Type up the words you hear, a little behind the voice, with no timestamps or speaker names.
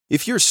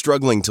If you're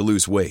struggling to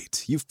lose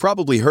weight, you've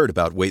probably heard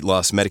about weight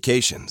loss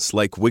medications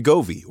like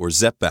Wegovy or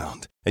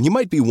Zepbound, and you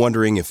might be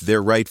wondering if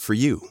they're right for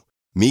you.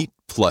 Meet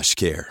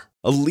PlushCare,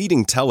 a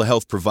leading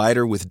telehealth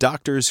provider with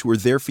doctors who are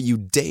there for you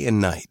day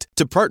and night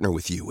to partner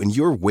with you in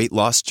your weight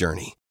loss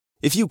journey.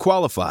 If you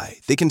qualify,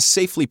 they can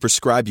safely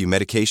prescribe you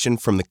medication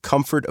from the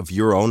comfort of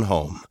your own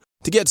home.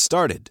 To get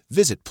started,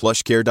 visit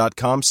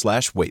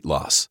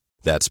plushcare.com/weightloss.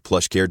 That's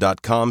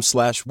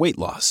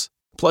plushcare.com/weightloss.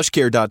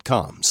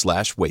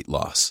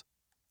 plushcare.com/weightloss.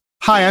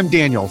 Hi, I'm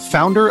Daniel,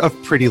 founder of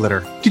Pretty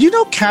Litter. Did you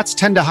know cats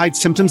tend to hide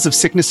symptoms of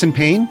sickness and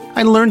pain?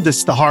 I learned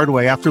this the hard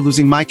way after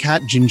losing my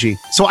cat, Gingy.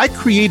 So I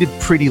created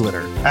Pretty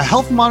Litter, a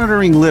health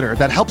monitoring litter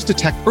that helps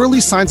detect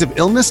early signs of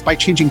illness by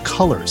changing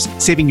colors,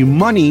 saving you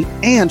money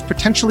and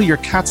potentially your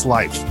cat's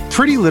life.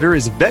 Pretty Litter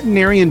is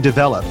veterinarian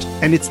developed,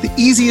 and it's the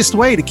easiest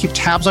way to keep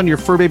tabs on your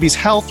fur baby's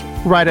health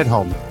right at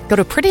home. Go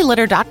to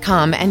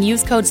prettylitter.com and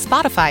use code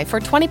SPOTIFY for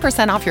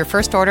 20% off your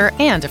first order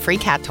and a free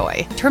cat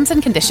toy. Terms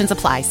and conditions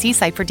apply. See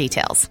site for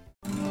details.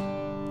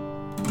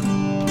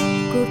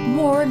 Good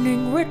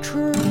morning,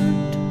 Richard.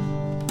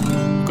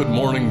 Good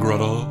morning,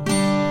 Greta.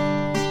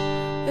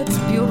 It's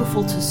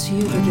beautiful to see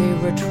you today,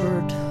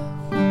 Richard.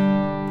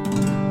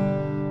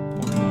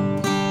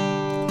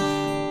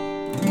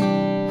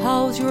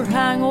 How's your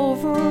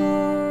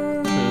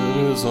hangover? It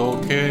is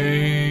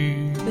okay.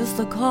 Is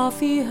the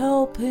coffee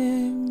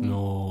helping?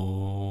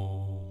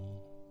 No.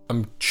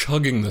 I'm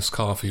chugging this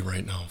coffee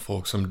right now,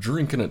 folks. I'm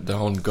drinking it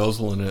down,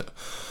 guzzling it.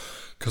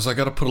 Because I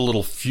gotta put a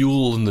little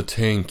fuel in the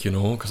tank, you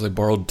know? Because I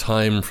borrowed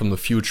time from the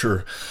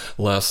future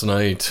last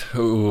night.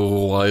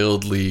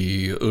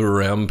 Wildly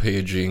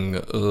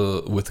rampaging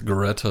with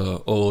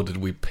Greta. Oh, did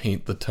we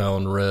paint the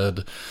town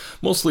red?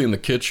 Mostly in the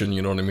kitchen,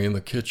 you know what I mean?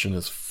 The kitchen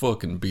is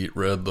fucking beat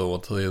red, though, I'll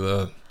tell you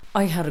that.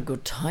 I had a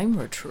good time,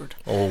 Richard.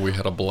 Oh, we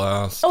had a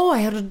blast. Oh, I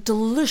had a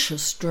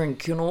delicious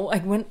drink, you know. I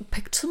went and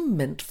picked some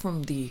mint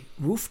from the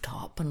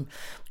rooftop and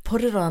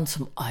put it on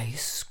some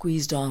ice,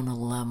 squeezed on a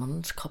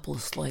lemon, a couple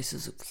of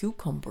slices of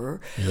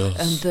cucumber, yes,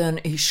 and then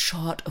a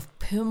shot of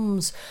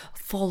Pimm's,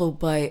 followed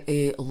by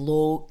a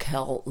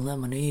low-cal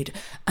lemonade.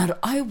 And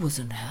I was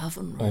in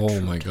heaven, Richard.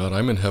 Oh my God,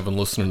 I'm in heaven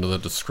listening to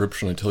that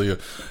description. I tell you,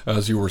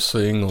 as you were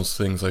saying those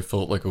things, I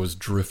felt like I was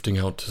drifting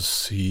out to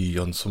sea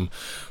on some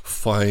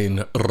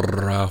fine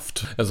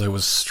raft as I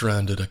was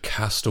stranded, a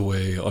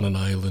castaway on an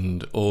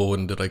island. Oh,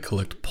 and did I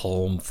collect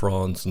palm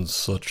fronds and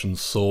such and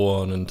so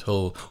on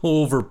until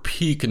over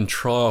peak and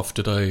trough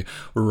did I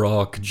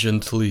rock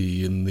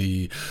gently in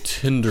the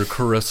tender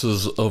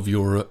caresses of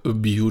your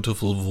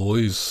beautiful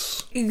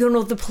voice. You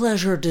know, the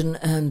pleasure didn't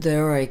end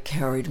there. I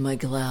carried my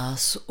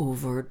glass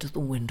over to the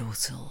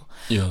windowsill.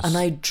 Yes. And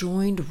I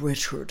joined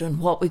Richard in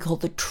what we call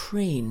the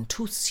train,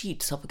 2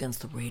 seats up against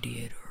the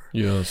radiator.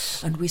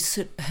 Yes. And we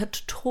sit head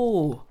to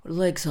toe,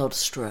 legs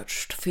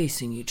outstretched,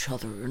 facing each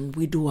other, and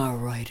we do our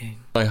writing.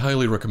 I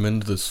highly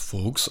recommend this,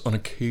 folks. On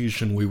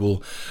occasion, we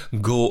will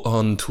go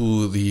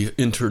onto the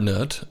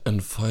internet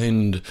and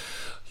find,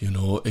 you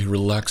know, a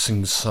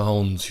relaxing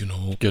sounds, you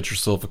know. Get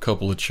yourself a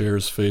couple of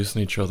chairs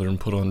facing each other and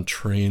put on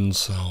train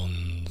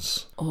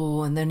sounds.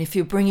 Oh, and then if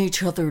you bring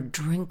each other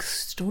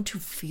drinks, don't you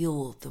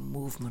feel the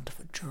movement of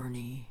a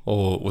journey?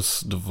 Oh, it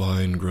was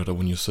divine, Greta,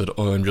 when you said,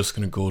 oh, I'm just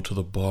going to go to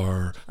the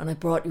bar. And I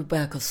brought you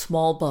back a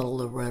small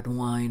bottle of red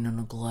wine in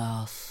a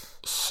glass.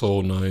 So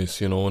nice,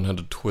 you know, and had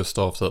to twist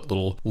off that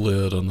little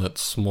lid on that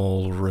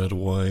small red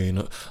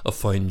wine. A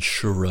fine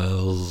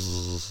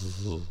Shiraz.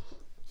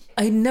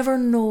 I never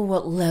know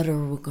what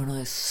letter we're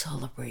gonna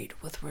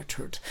celebrate with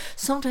Richard.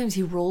 Sometimes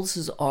he rolls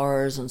his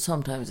R's and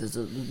sometimes it's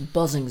a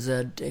buzzing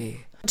Z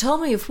day. Tell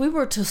me, if we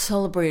were to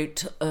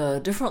celebrate a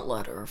different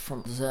letter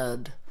from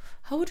Z,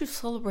 how would you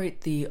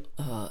celebrate the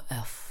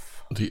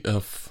F? The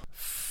F.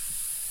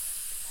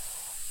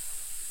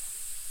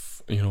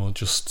 You know,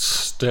 just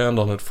stand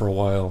on it for a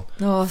while.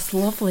 Oh, it's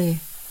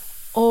lovely.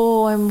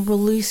 Oh, I'm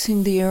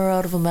releasing the air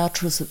out of a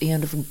mattress at the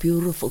end of a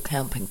beautiful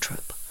camping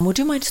trip. Would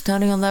you mind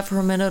standing on that for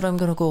a minute? I'm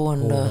going to go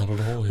and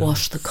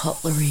wash the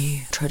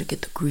cutlery, try to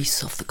get the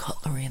grease off the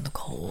cutlery in the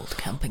cold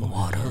camping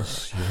water.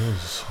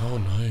 Yes, how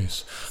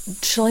nice.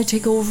 Shall I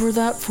take over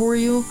that for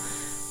you?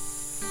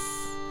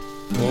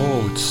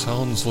 Oh, it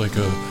sounds like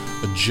a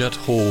jet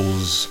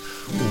hose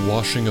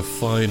washing a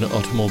fine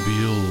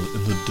automobile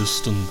in the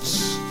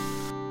distance.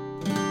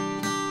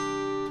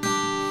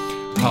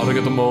 How to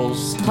get the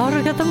most. How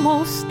to get the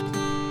most.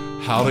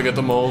 How to get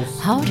the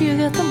most. How do you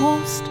get the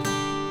most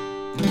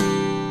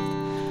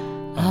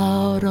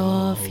out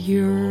of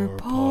your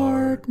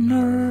partner?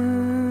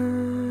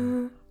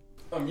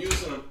 I'm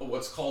using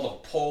what's called a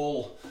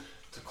pole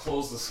to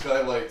close the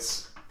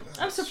skylights.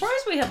 I'm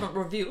surprised we haven't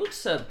reviewed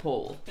said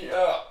pole.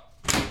 Yeah,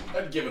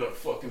 I'd give it a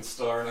fucking 1.5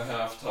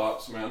 stars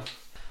tops, man.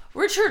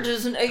 Richard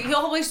isn't.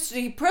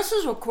 He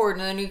presses record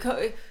and then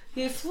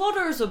he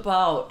flutters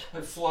about.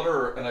 I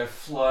flutter and I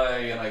fly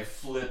and I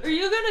flit. Are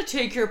you gonna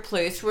take your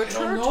place, Richard? I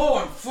don't know,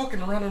 I'm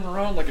fucking running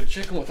around like a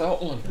chicken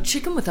without one.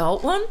 Chicken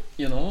without one?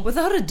 You know?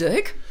 Without a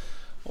dick?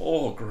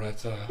 Oh,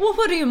 Greta. Well,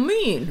 what do you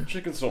mean?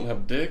 Chickens don't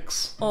have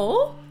dicks.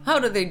 Oh? How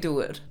do they do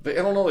it? I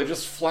don't know, they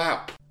just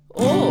flap.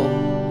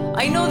 Oh,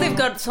 I know they've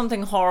got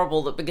something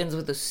horrible that begins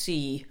with a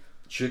C.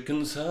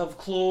 Chickens have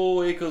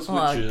cloacas,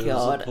 Oh, which is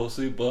God. a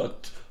pussy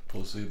butt.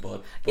 Pussy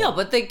butt. Yeah,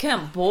 but they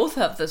can't both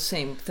have the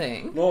same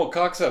thing. No,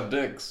 cocks have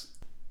dicks.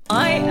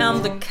 I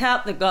am the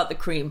cat that got the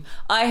cream.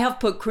 I have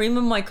put cream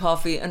in my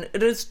coffee and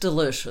it is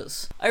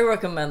delicious. I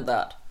recommend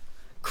that.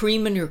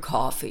 Cream in your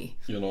coffee.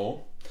 You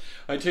know?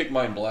 I take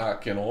mine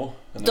black, you know?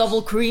 And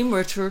Double cream,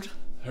 Richard.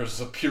 there's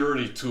a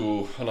purity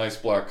to a nice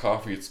black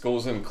coffee. It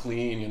goes in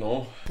clean, you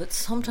know? But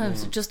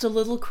sometimes just a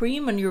little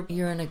cream and you're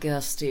in a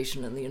gas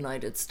station in the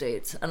United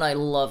States. And I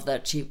love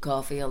that cheap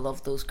coffee. I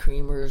love those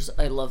creamers.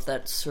 I love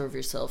that serve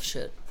yourself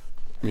shit.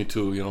 Me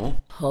too, you know?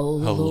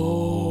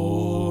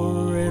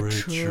 Hello,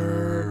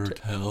 Richard.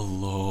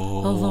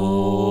 Hello.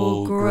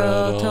 Hello,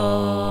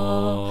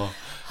 Greta.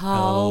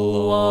 How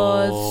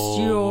was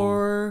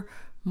your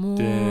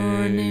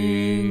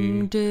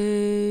morning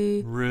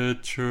day?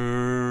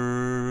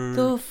 Richard.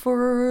 The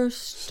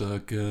first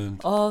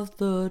Second. of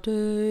the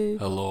day.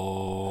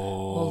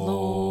 Hello.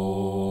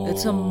 Hello.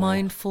 It's a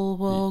mindful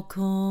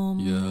welcome.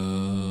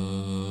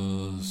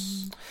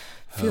 Yes.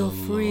 Feel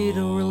free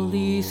to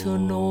release a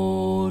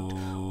note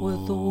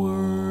with the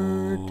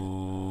word.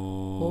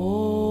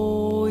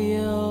 Oh,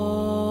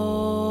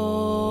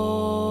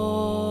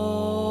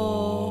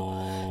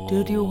 yeah.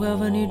 Did you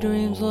have any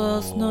dreams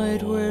last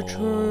night, Richard?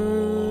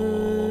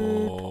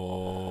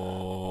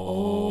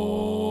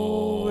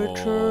 Oh,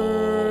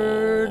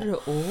 Richard.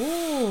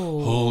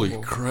 Oh.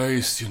 Holy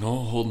Christ, you know,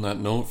 holding that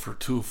note for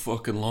too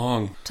fucking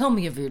long. Tell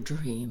me of your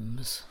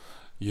dreams.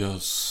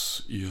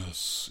 Yes.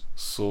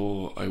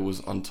 So I was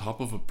on top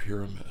of a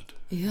pyramid,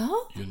 Yeah?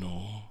 you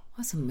know,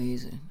 That's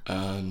amazing.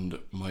 and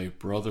my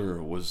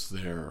brother was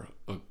there.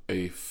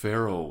 A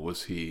pharaoh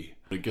was he.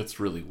 It gets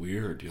really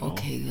weird, you know.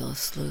 Okay,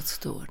 let's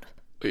do it.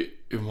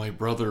 My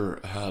brother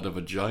had a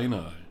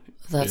vagina.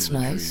 That's in the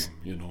nice. dream,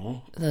 you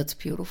know. That's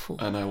beautiful.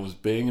 And I was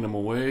banging him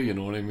away, you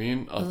know what I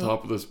mean, on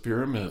top of this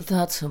pyramid.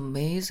 That's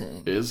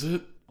amazing. Is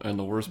it? And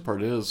the worst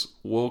part is,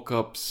 woke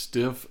up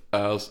stiff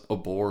as a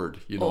board.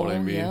 You know what I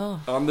Oh, mean? yeah.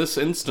 On this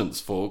instance,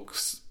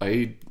 folks,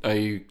 I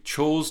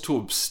chose to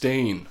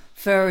abstain.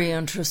 Very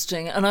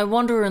interesting. And I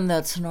wonder in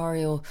that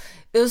scenario,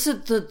 is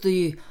it that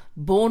the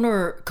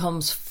boner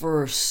comes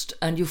first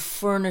and you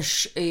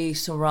furnish a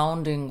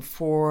surrounding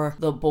for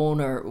the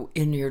boner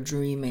in your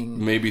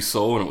dreaming? Maybe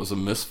so, and it was a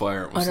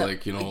misfire. It was I know-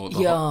 like, you know,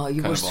 yeah,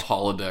 you kind were of a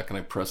holodeck, and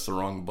I pressed the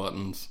wrong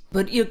buttons.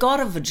 But you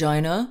got a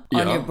vagina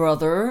on Yeah. your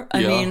brother. I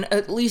Yeah. mean,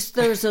 at least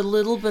there's a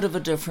little bit of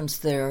a difference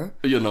there.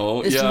 You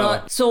know, It's yeah.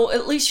 not so.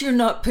 At least you're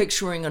not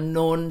picturing a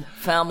known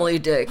family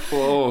dick.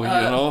 Oh, you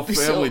know, so-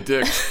 family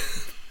dick.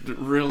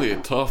 Really a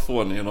tough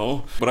one, you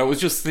know. But I was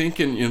just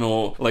thinking, you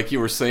know, like you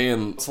were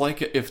saying, it's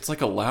like if it's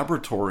like a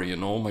laboratory, you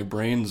know. My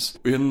brain's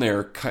in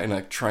there, kind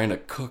of trying to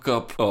cook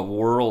up a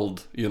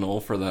world, you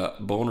know, for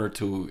that boner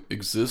to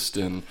exist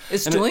in.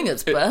 It's And doing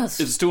its best.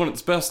 It's doing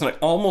its best, and I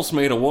almost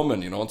made a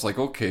woman. You know, it's like,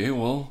 okay,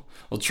 well,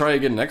 we'll try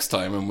again next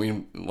time. And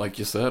we, like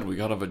you said, we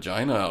got a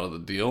vagina out of the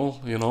deal.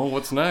 You know,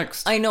 what's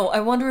next? I know. I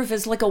wonder if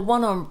it's like a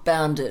one-armed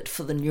bandit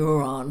for the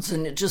neurons,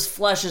 and it just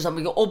flashes up. And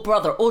you go, "Oh,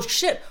 brother! Oh,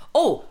 shit!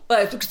 Oh,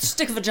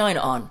 stick a vagina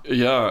on."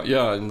 Yeah,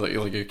 and like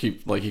you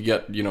keep, like you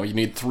get, you know, you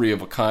need 3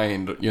 of a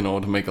kind, you know,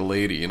 to make a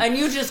lady. And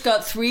you just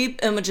got 3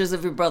 images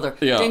of your brother.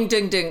 Yeah. Ding,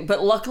 ding, ding.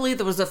 But luckily,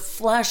 there was a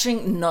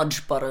flashing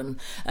nudge button,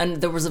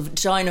 and there was a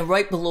vagina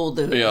right below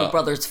the Yeah.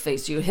 brother's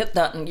face. You hit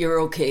that, and you're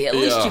okay. At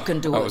least you can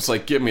do it. I was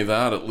like, give me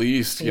that at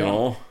least, you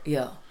know.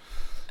 Yeah,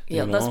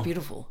 You that's know?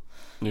 beautiful.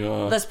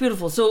 Yeah. That's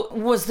beautiful. So,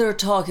 was there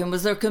talking?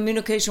 Was there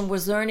communication?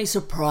 Was there any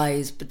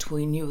surprise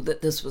between you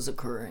that this was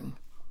occurring?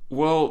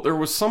 Well, there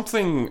was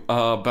something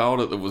about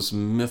it that was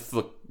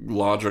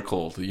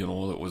mythological, you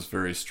know, that was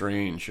very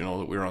strange, you know,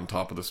 that we were on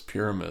top of this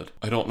pyramid.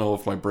 I don't know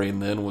if my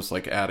brain then was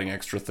like adding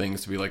extra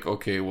things to be like,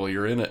 okay, well,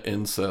 you're in an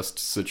incest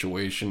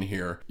situation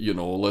here, you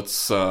know,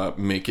 let's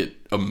make it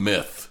a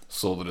myth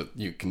so that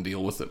you can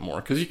deal with it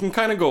more. Because you can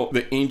kind of go,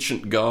 the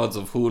ancient gods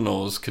of who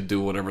knows could do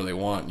whatever they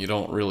want. You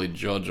don't really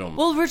judge them.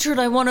 Well, Richard,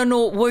 I want to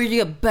know, were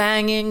you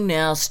banging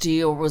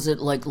nasty, or was it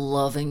like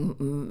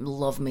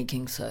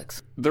love-making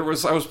sex? I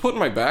was putting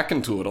my back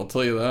into it, I'll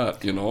tell you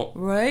that, you know.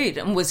 Right.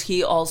 And was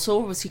he also,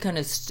 or was he kind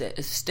of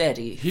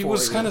steady? He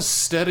was kind of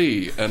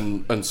steady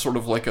and sort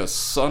of like a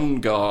sun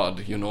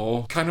god, you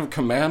know, kind of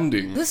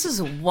commanding. This is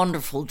a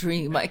wonderful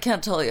dream. I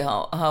can't tell you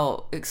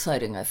how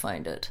exciting I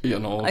find it. You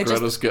know,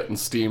 Greta's getting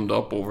steamed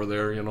up over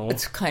there, you know.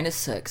 It's kind of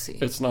sexy.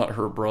 It's not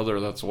her brother,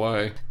 that's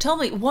why. Tell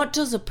me, what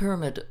does a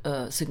pyramid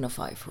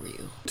signify for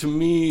you? To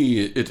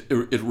me,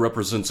 it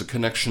represents a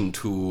connection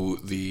to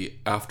the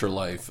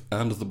afterlife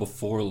and the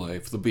before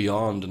life, the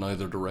beyond in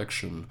either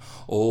direction.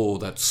 Oh,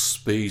 that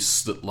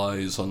space that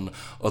lies on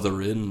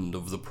other end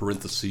of the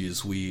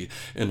parentheses we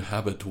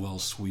inhabit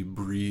whilst we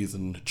breathe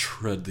and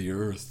tread the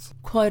earth.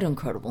 Quite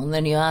incredible. And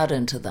then you add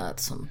into that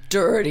some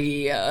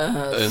dirty,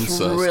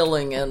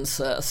 thrilling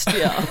incest.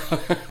 Yeah.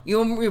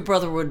 You and your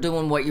brother were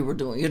doing what you were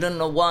doing. You didn't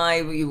know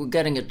why, but you were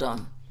getting it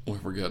done. We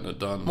were getting it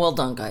done. Well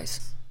done, guys.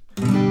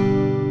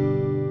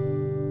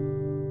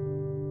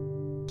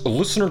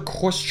 Listener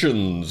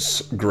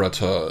questions,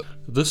 Greta.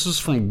 This is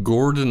from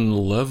Gordon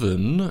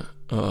Levin,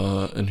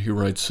 and he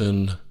writes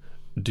in,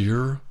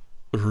 Dear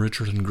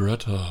Richard and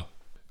Greta,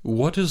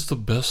 what is the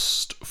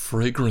best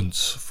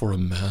fragrance for a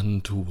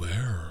man to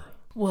wear?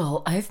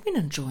 Well, I've been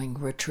enjoying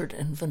Richard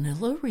and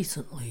Vanilla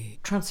recently.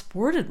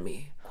 Transported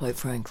me, quite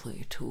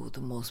frankly, to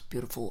the most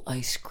beautiful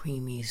ice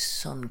creamy,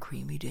 sun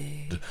creamy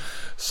day.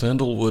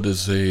 Sandalwood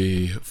is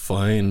a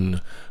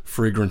fine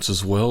fragrance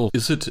as well.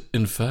 Is it,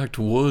 in fact,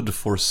 wood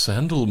for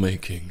sandal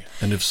making?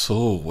 And if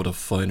so, what a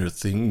finer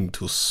thing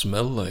to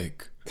smell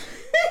like.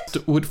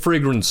 What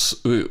fragrance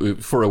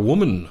for a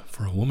woman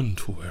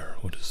to wear?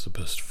 What is the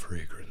best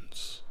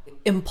fragrance?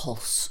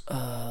 Impulse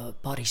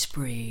body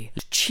spray.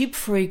 Cheap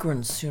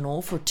fragrance,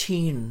 for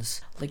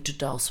teens. I like to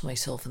douse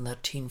myself in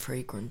that teen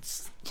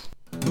fragrance.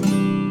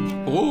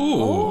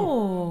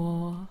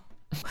 Oh.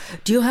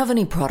 Do you have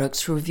any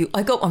products to review?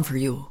 I got one for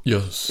you.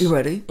 Yes. You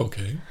ready?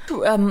 Okay.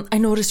 I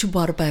noticed you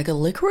bought a bag of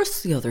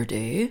licorice the other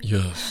day.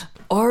 Yes.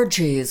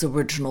 RJ's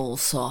original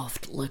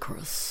soft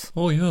licorice.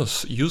 Oh,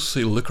 yes. You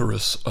say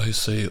licorice, I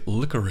say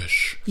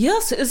licorice.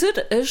 Yes, is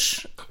it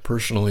ish?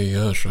 Personally,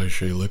 yes, I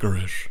say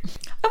licorice.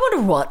 I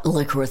wonder what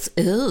licorice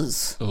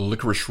is. A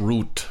licorice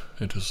root.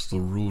 It is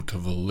the root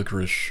of a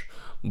licorice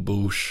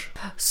bush.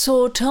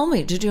 So tell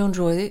me, did you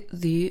enjoy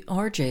the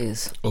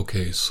RJ's?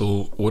 Okay,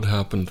 so what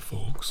happened,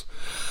 folks?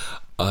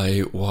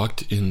 I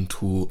walked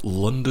into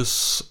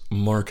Lundis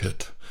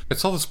Market. I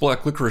saw this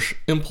black licorice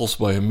impulse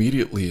buy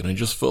immediately, and I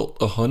just felt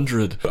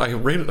 100. I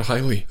rate it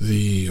highly.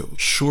 The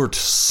short,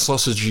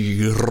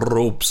 sausagey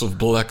ropes of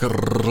black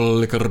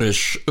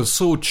licorice,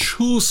 so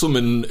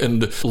choosome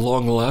and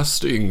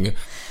long-lasting.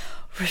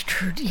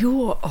 Richard,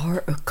 you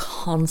are a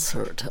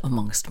concert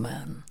amongst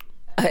men.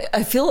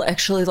 I feel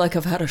actually like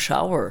I've had a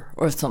shower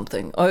or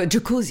something. A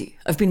jacuzzi.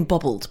 I've been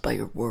bubbled by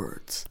your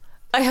words.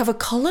 I have a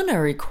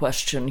culinary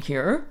question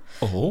here.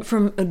 Oh?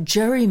 From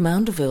Jerry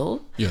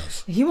Mandeville.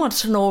 Yes. He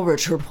wants to know,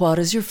 Richard, what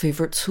is your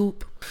favorite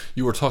soup?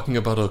 You were talking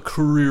about a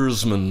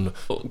careersman.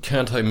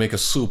 Can't I make a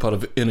soup out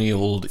of any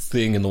old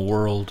thing in the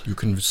world? You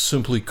can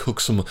simply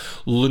cook some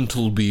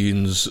lentil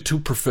beans to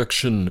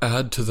perfection.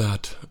 Add to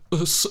that a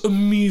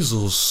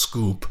miso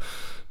scoop.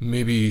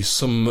 Maybe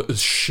some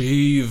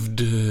shaved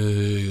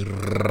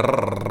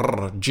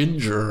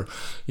ginger.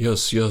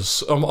 Yes.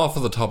 Off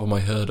of the top of my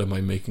head, am I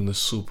making this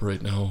soup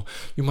right now?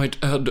 You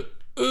might add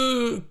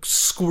a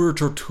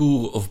squirt or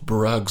two of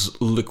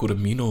Bragg's liquid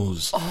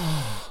aminos.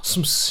 Oh.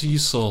 Some sea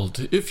salt.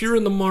 If you're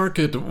in the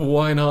market,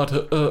 why not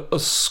a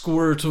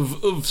squirt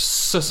of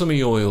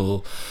sesame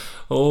oil?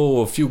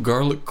 Oh, a few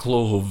garlic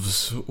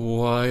cloves.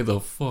 Why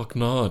the fuck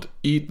not?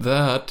 Eat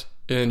that,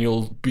 and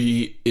you'll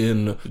be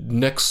in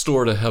next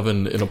door to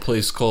heaven in a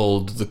place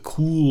called the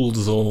Cool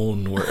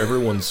Zone, where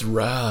everyone's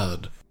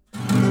rad.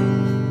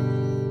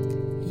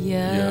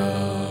 Yes.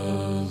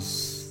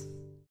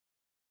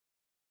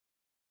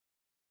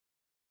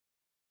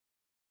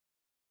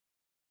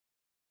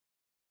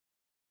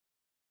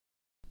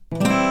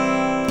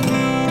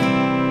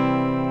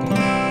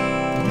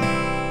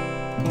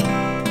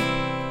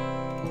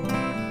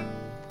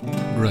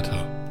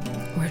 Greta.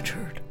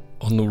 Richard.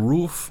 On the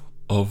roof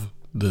of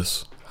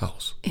this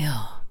house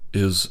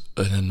is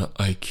an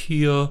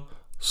IKEA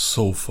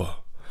sofa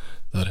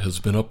that has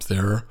been up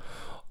there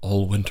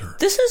all winter.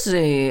 This is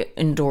a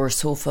indoor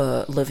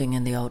sofa living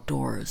in the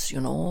outdoors,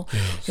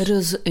 Yes. It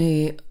is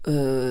a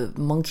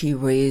monkey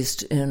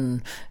raised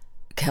in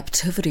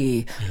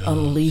captivity,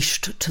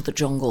 unleashed to the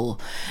jungle.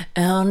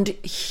 And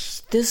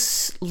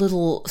this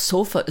little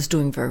sofa is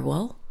doing very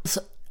well.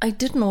 So I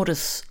did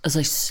notice as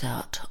I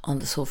sat on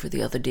the sofa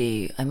the other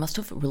day, I must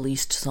have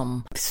released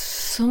some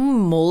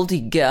moldy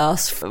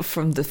gas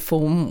from the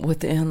foam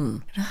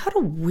within. It had a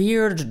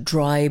weird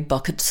dry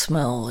bucket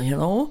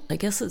smell, I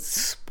guess it's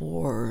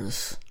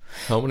spores.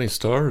 How many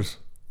stars?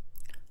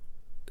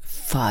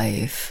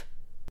 5.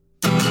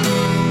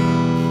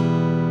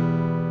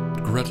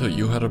 Greta,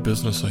 you had a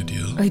business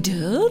idea. I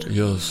did?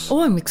 Yes.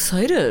 Oh, I'm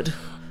excited.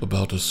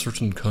 About a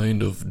certain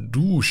kind of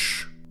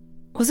douche.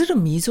 Was it a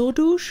miso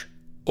douche?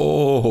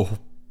 Oh.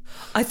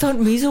 I thought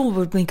miso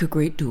would make a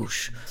great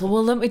douche. So,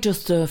 well, let me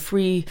just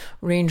free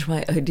range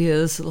my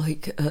ideas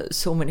like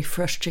so many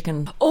fresh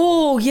chicken.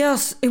 Oh,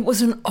 yes, it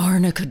was an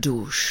arnica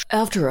douche.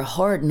 After a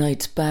hard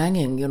night's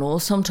banging,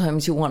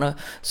 sometimes you want to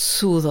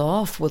soothe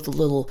off with a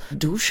little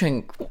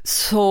douching.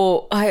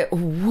 So I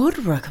would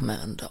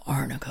recommend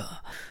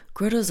arnica.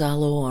 Greta's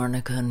aloe,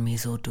 arnica, and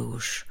miso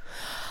douche.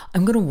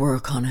 I'm going to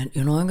work on it.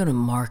 I'm going to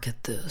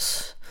market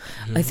this.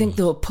 Yeah. I think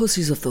the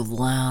pussies of the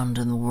land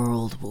and the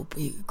world will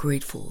be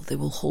grateful. They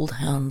will hold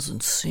hands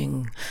and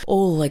sing.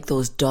 Oh, like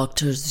those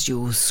Dr.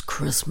 Seuss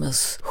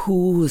Christmas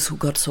Who's who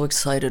got so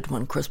excited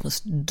when Christmas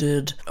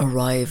did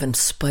arrive in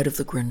spite of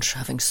the Grinch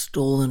having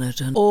stolen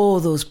it. And oh,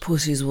 those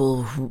pussies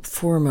will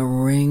form a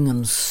ring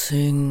and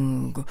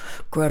sing.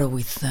 Greta,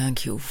 we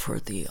thank you for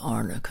the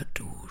arnica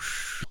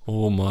douche.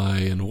 Oh my,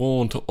 and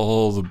won't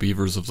all the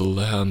beavers of the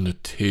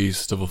land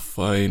taste of a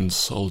fine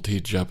salty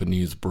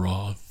Japanese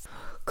broth?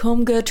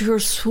 Come get your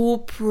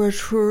soup,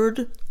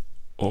 Richard.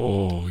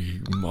 Oh,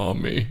 you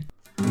mommy.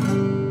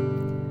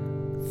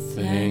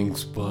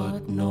 Thanks,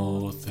 but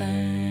no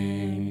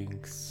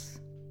thanks.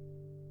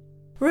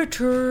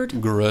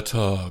 Richard.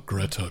 Greta,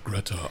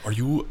 are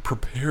you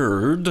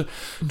prepared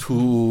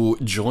to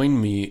join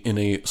me in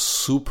a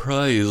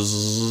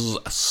surprise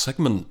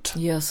segment?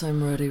 Yes,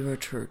 I'm ready,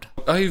 Richard.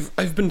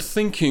 I've been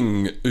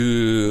thinking,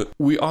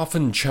 we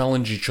often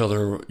challenge each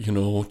other,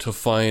 to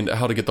find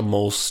how to get the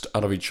most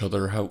out of each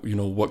other. How,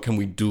 what can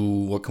we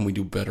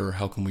do better?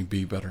 How can we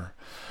be better?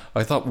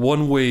 I thought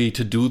one way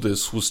to do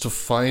this was to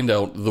find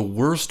out the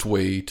worst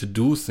way to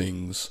do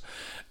things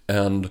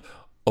and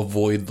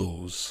avoid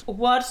those.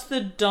 What's the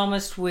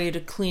dumbest way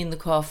to clean the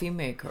coffee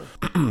maker?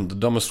 The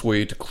dumbest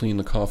way to clean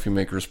the coffee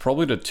maker is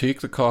probably to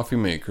take the coffee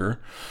maker,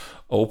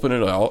 open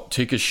it out,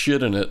 take a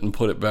shit in it, and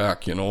put it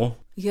back,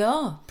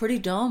 Yeah, pretty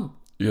dumb.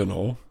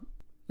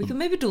 We can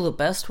maybe do the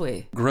best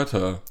way.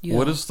 Greta, Yeah.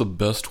 What is the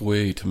best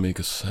way to make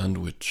a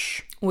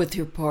sandwich? With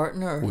your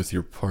partner. With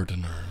your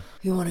partner.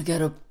 You want to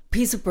get a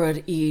piece of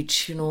bread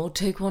each,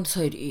 take one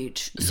side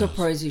each,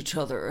 surprise each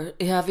other,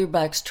 have your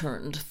backs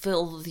turned,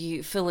 fill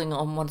the filling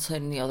on one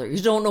side and the other. You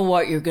don't know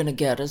what you're going to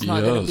get. It's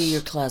not going to be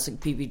your classic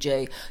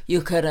PBJ.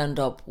 You could end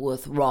up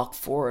with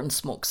Roquefort and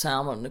smoked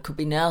salmon. It could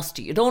be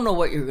nasty. You don't know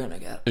what you're going to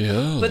get.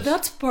 Yes. But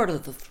that's part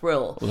of the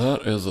thrill.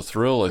 That is a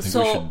thrill. I think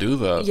we should do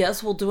that.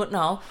 Yes, we'll do it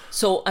now.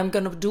 So I'm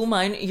going to do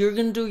mine, you're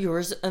going to do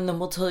yours, and then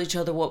we'll tell each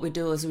other what we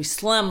do as we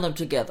slam them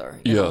together.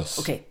 Yes.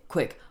 Okay,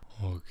 quick.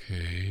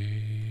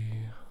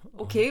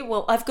 Okay,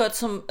 well, I've got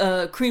some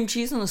cream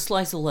cheese and a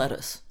slice of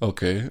lettuce.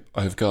 Okay,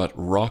 I've got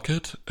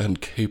rocket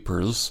and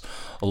capers,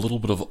 a little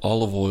bit of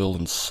olive oil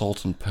and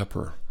salt and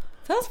pepper.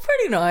 That's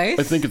pretty nice.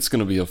 I think it's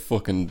going to be a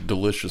fucking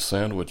delicious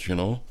sandwich, Yeah.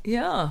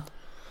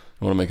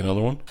 You want to make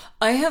another one?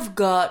 I have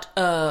got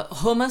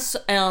hummus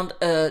and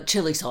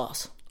chili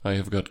sauce. I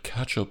have got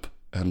ketchup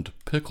and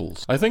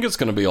pickles. I think it's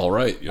going to be all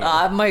right.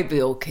 It might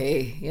be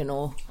okay,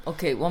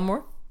 Okay, one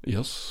more.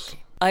 Yes.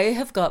 I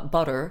have got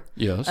butter.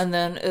 Yes. And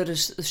then it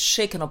is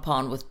shaken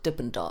upon with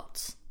Dippin'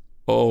 Dots.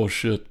 Oh,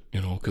 shit.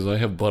 Because I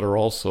have butter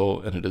also,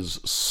 and it is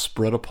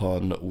spread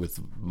upon with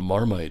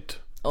Marmite.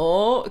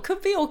 Oh, it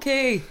could be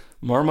okay.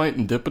 Marmite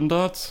and Dippin'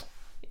 Dots?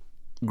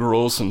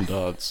 Gross and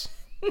dots.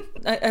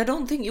 I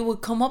don't think you would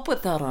come up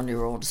with that on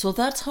your own. So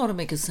that's how to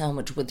make a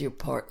sandwich with your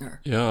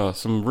partner. Yeah,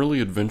 some really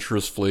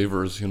adventurous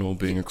flavors,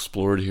 being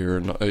explored here.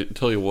 And I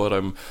tell you what,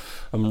 I'm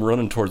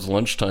running towards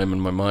lunchtime in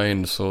my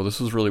mind, so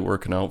this is really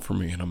working out for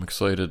me, and I'm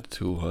excited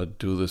to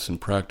do this in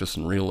practice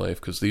in real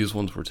life, because these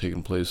ones were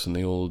taking place in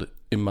the old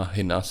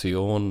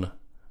imaginación.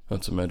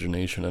 That's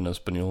imagination in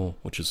Espanol,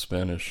 which is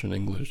Spanish in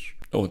English.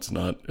 Oh, it's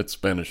not. It's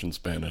Spanish in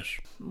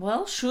Spanish.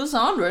 Well, shoes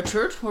on,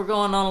 Richard. We're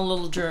going on a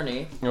little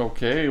journey.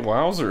 Okay,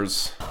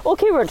 wowzers.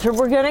 Okay, Richard,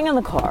 we're getting in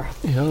the car.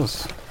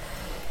 Yes.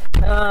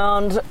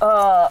 And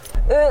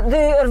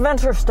the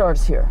adventure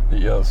starts here.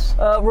 Yes.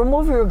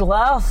 Remove your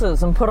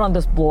glasses and put on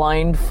this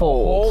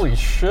blindfold. Holy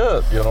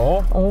shit,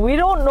 We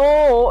don't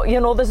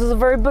know, this is a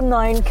very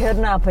benign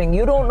kidnapping.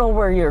 You don't know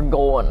where you're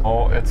going.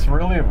 Oh, it's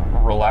really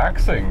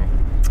relaxing.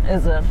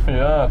 Is it?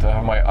 Yeah, to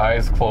have my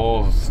eyes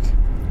closed.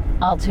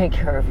 I'll take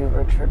care of you,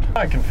 Richard.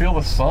 I can feel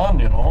the sun,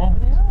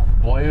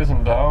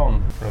 blazing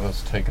down.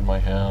 Greta's taking my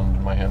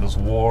hand. My hand is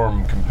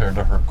warm compared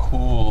to her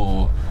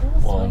cool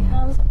one. My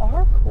hands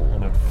are cool.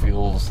 And it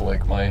feels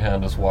like my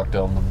hand has walked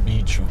down the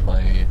beach of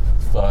my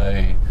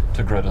thigh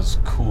to Greta's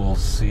cool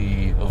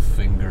sea of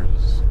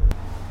fingers.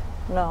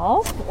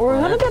 No,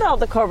 we're going to get out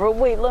the car, but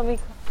wait, let me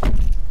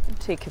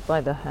take you by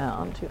the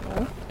hand,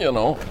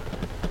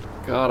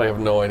 God, I have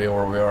no idea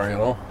where we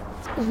are,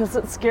 Because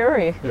it's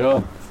scary.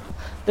 Yeah.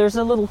 There's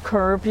a little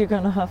curb. You're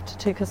going to have to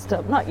take a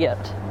step. Not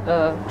yet.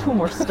 2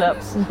 more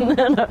steps. And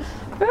then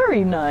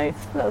very nice.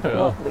 That's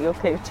lovely.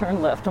 Okay,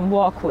 turn left and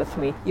walk with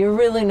me. You're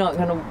really not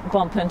going to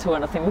bump into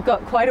anything. We've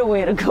got quite a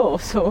way to go,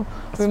 so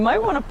we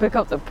might want to pick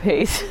up the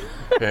pace.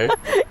 Okay.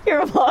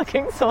 You're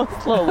walking so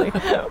slowly.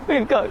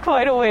 We've got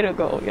quite a way to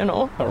go,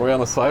 Are we on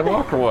the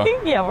sidewalk or what?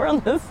 Yeah, we're on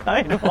the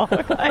sidewalk.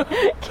 I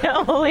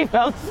can't believe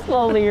how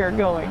slowly you're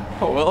going.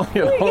 Oh,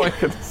 well, I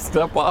could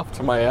step off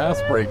to my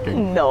ass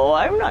breaking. No,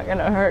 I'm not going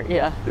to hurt you.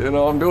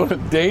 I'm doing a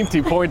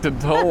dainty pointed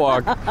toe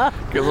walk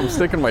because I'm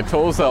sticking my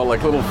toes out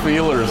like little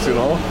feelers,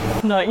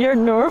 Not your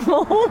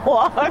normal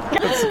walk.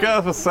 It's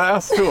got a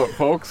sass to it,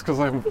 folks, because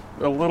I'm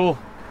a little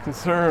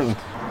concerned.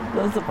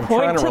 There's a I'm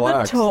point trying to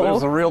relax. the toe.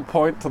 There's a real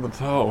point to the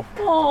toe.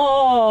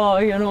 Oh,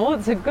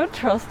 it's a good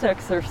trust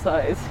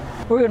exercise.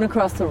 We're going to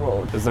cross the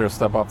road. Is there a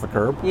step off the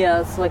curb?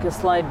 Yeah, it's like a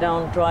slide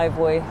down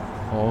driveway.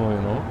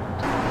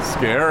 Oh,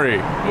 scary.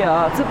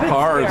 Yeah, it's a bit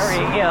Cars.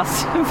 scary,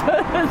 yes.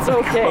 But it's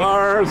okay.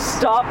 Cars.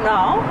 Stop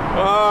now.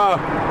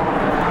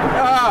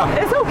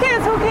 It's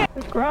okay.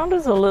 The ground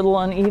is a little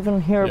uneven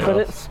here, but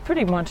it's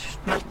pretty much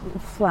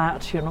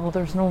flat,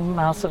 There's no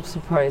massive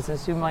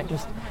surprises. You might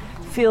just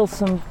feel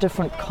some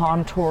different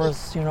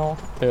contours,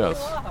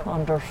 Yes.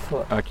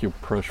 underfoot.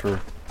 Acupressure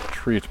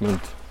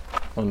treatment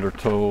under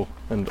toe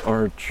and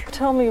arch.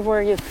 Tell me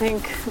where you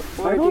think.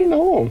 I don't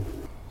know.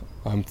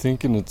 I'm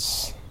thinking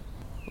it's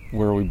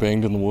where we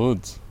banged in the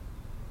woods.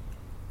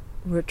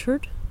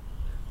 Richard,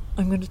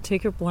 I'm going to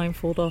take your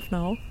blindfold off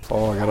now.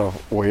 Oh, I gotta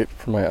wait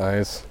for my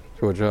eyes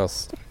to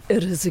adjust.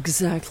 It is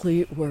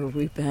exactly where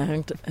we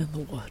banged in the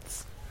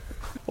woods.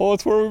 Oh,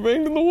 it's where we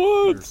banged in the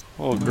woods!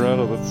 Oh,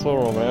 Greta, that's so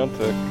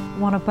romantic.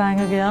 Want to bang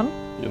again?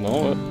 You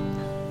know it.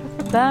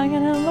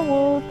 Banging in the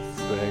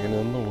woods. Banging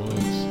in the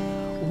woods.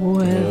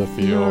 With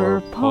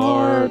your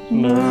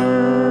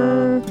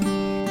partner.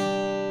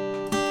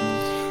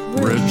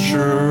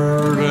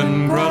 Richard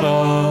and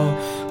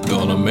Greta,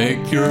 gonna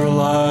make your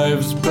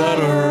lives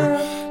better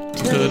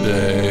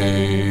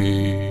today.